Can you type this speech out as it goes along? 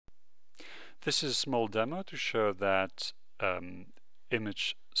This is a small demo to show that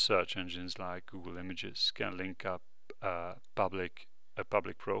image search engines like Google Images can link up a public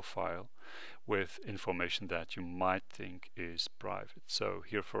profile with information that you might think is private. So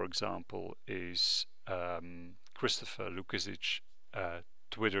here, for example, is Christopher Lukasic's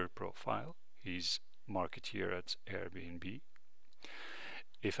Twitter profile. He's marketeer at Airbnb.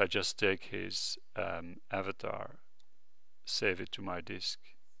 If I just take his avatar, save it to my disk,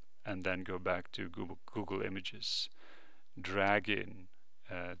 and then go back to Google Images, drag in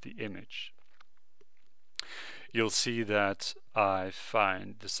the image, you'll see that I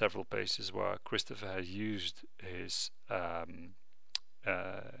find the several places where Christopher has used his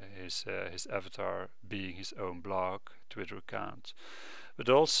avatar being his own blog, Twitter account, but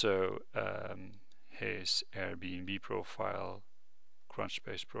also his Airbnb profile,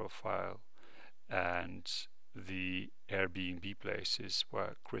 Crunchbase profile, and the Airbnb places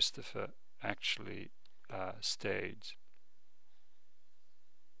where Christopher actually stayed.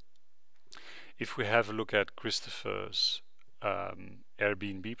 If we have a look at Christopher's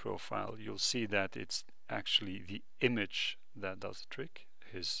Airbnb profile, you'll see that it's actually the image that does the trick.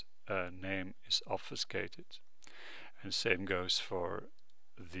 His name is obfuscated, and same goes for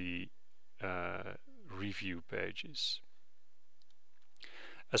the review pages.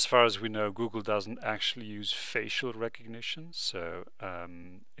 As far as we know, Google doesn't actually use facial recognition, so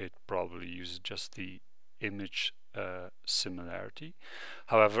it probably uses just the image similarity.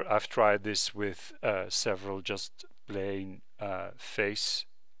 However, I've tried this with several just plain face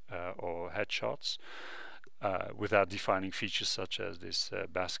or headshots without defining features such as this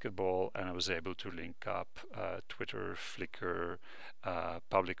basketball, and I was able to link up Twitter, Flickr,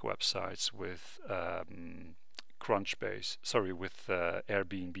 public websites with Crunchbase, sorry, with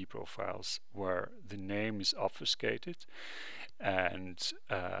Airbnb profiles where the name is obfuscated and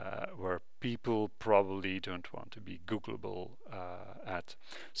where people probably don't want to be Googleable at.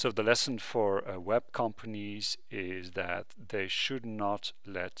 So the lesson for web companies is that they should not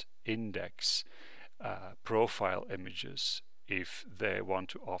let index profile images if they want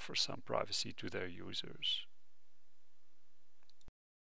to offer some privacy to their users.